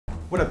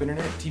What up,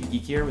 Internet? TV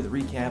Geek here with a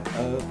recap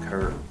of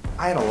Curb.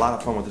 I had a lot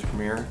of fun with this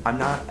premiere. I'm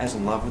not as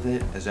in love with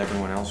it as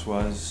everyone else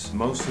was,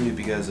 mostly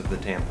because of the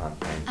tampon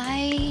thing.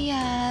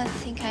 I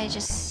think I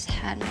just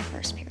had my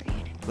first period.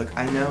 Look,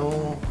 I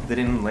know that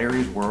in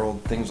Larry's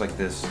world, things like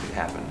this could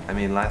happen. I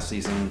mean, last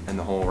season and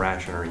the whole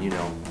rationer, you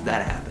know,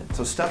 that happened.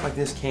 So stuff like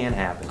this can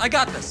happen. I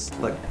got this.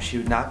 Look, she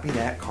would not be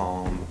that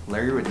calm.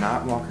 Larry would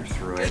not walk her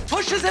through it. It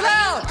pushes it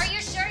out! Are you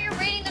sure you're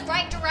reading the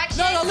right direction?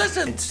 No,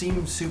 listen! It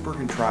seemed super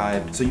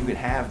contrived, so you could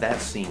have that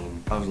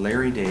scene of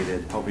Larry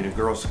David helping a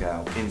Girl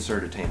Scout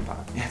insert a tampon.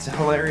 It's a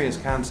hilarious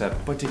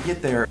concept, but to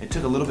get there, it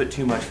took a little bit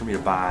too much for me to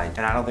buy,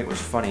 and I don't think it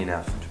was funny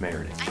enough to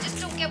merit it. I just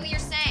don't get what you're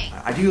saying.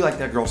 I do like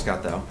that Girl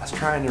Scout though. I was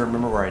trying to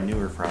remember where I knew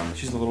her from.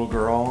 She's the little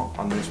girl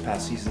on this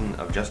past season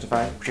of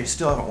Justified, which I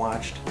still haven't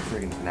watched the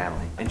friggin'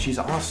 finale. And she's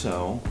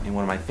also in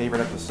one of my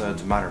favorite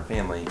episodes of Modern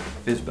Family,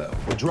 Fizbo.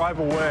 Well, drive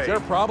away. Is there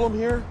a problem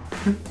here?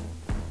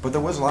 But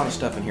there was a lot of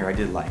stuff in here I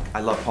did like. I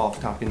love Paul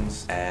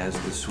Tompkins as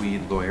the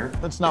Swede lawyer.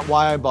 That's not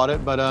why I bought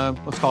it, but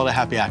let's call it a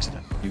happy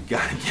accident. You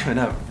gotta give it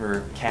up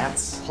for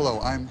Katz. Hello,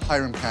 I'm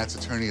Hiram Katz,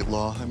 attorney at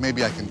law.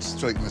 Maybe I can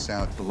straighten this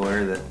out. The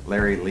lawyer that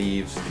Larry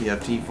leaves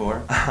PFT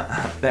for.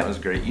 That was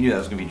great. You knew that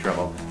was gonna be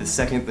trouble. The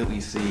second that we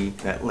see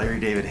that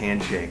Larry David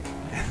handshake.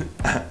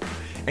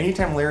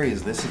 Anytime Larry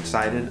is this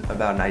excited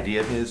about an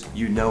idea of his,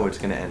 you know it's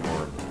gonna end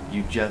horribly.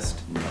 You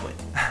just know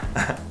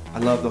it. I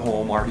love the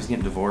whole Marty's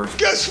getting divorced.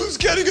 Guess who's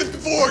getting a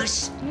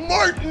divorce?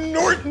 Martin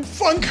Norton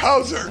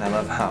Funkhauser. And I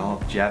love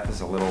how Jeff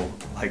is a little,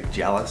 like,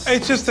 jealous.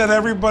 It's just that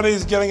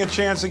everybody's getting a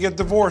chance to get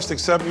divorced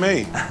except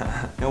me.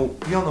 No,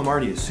 we all know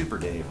Marty is Super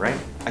Dave, right?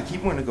 I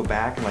keep wanting to go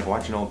back and, like,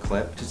 watch an old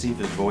clip to see if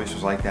his voice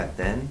was like that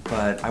then,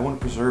 but I want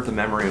to preserve the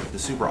memory of the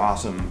super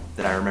awesome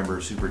that I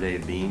remember Super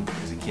Dave being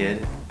as a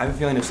kid. I have a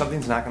feeling if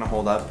something's not going to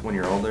hold up when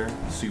you're older,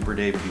 Super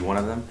Dave would be one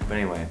of them. But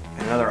anyway,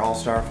 another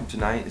all-star from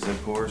tonight is,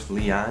 of course,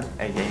 Leon,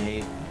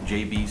 aka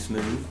JB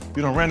Smooth.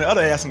 You done ran the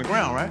other ass on the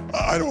ground, right?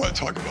 I don't want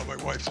to talk about my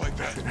wife like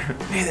that.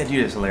 Man, that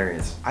dude is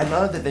hilarious. I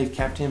love that they've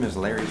kept him as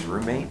Larry's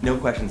roommate. No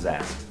questions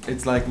asked.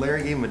 It's like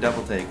Larry gave him a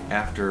double take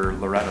after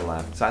Loretta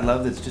left. So I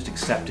love that it's just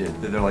accepted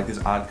that they're like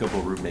this odd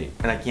couple roommate.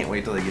 And I can't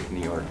wait till they get to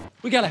New York.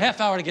 We got a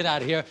half hour to get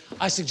out of here.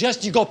 I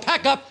suggest you go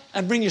pack up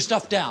and bring your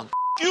stuff down.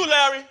 You,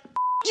 Larry.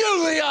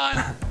 You,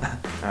 Leon!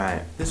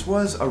 Alright, this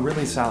was a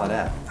really solid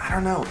ep. I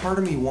don't know, part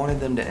of me wanted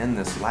them to end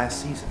this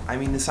last season. I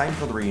mean, the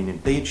Seinfeld reunion,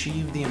 they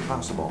achieved the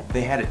impossible.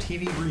 They had a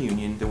TV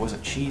reunion that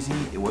wasn't cheesy,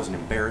 it wasn't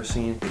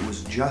embarrassing, it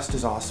was just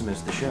as awesome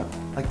as the show.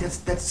 Like,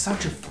 that's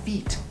such a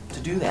feat to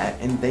do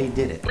that, and they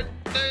did it.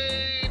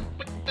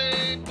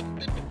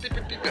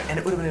 And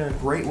it would have been a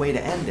great way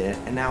to end it,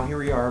 and now here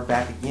we are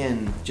back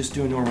again, just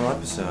doing normal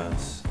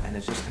episodes, and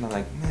it's just kind of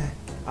like, meh,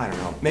 I don't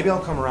know. Maybe I'll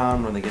come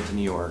around when they get to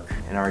New York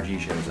and RG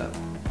shows up.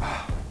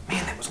 Oh,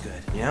 man, that was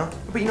good, you know?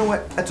 But you know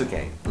what? That's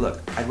okay.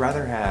 Look, I'd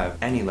rather have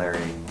any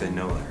Larry than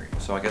no Larry,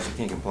 so I guess I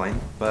can't complain.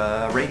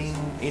 But rating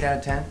 8 out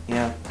of 10,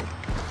 yeah.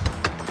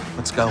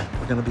 Let's go.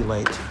 We're gonna be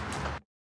late.